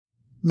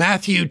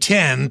Matthew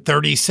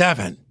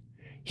 10:37.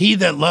 He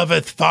that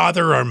loveth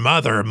father or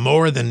mother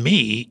more than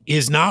me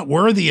is not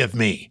worthy of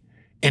me,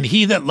 and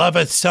he that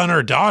loveth son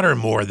or daughter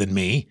more than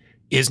me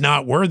is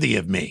not worthy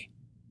of me.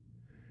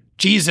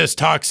 Jesus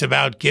talks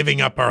about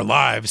giving up our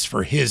lives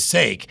for his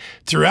sake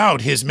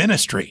throughout his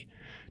ministry.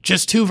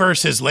 Just 2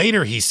 verses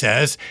later, he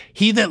says,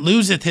 "He that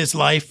loseth his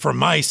life for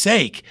my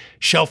sake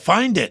shall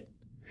find it."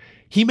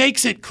 He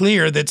makes it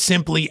clear that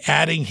simply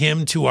adding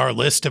him to our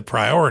list of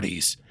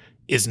priorities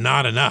is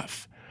not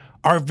enough.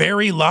 Our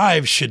very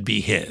lives should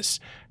be his,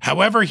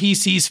 however he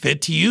sees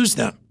fit to use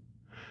them.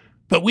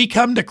 But we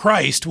come to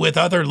Christ with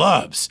other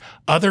loves,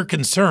 other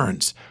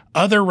concerns,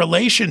 other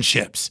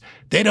relationships.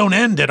 They don't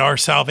end at our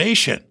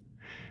salvation.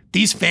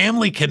 These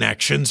family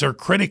connections are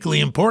critically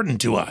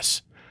important to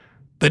us.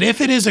 But if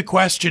it is a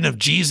question of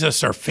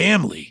Jesus or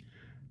family,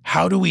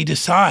 how do we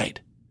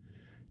decide?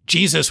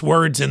 Jesus'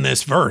 words in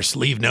this verse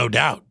leave no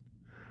doubt.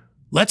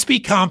 Let's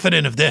be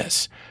confident of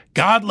this.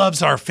 God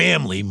loves our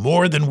family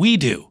more than we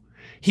do.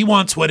 He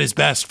wants what is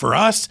best for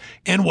us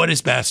and what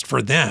is best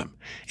for them.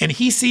 And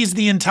he sees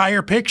the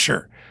entire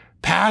picture,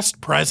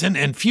 past, present,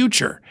 and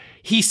future.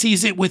 He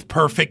sees it with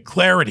perfect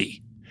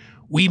clarity.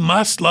 We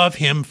must love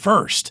him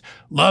first,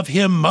 love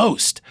him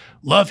most,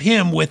 love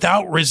him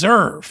without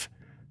reserve,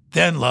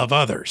 then love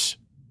others.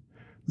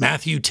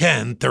 Matthew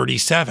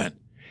 10:37.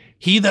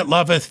 He that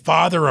loveth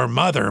father or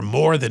mother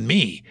more than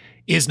me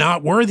is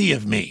not worthy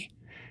of me,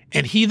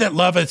 and he that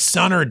loveth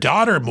son or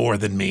daughter more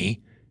than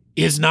me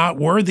is not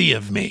worthy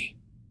of me.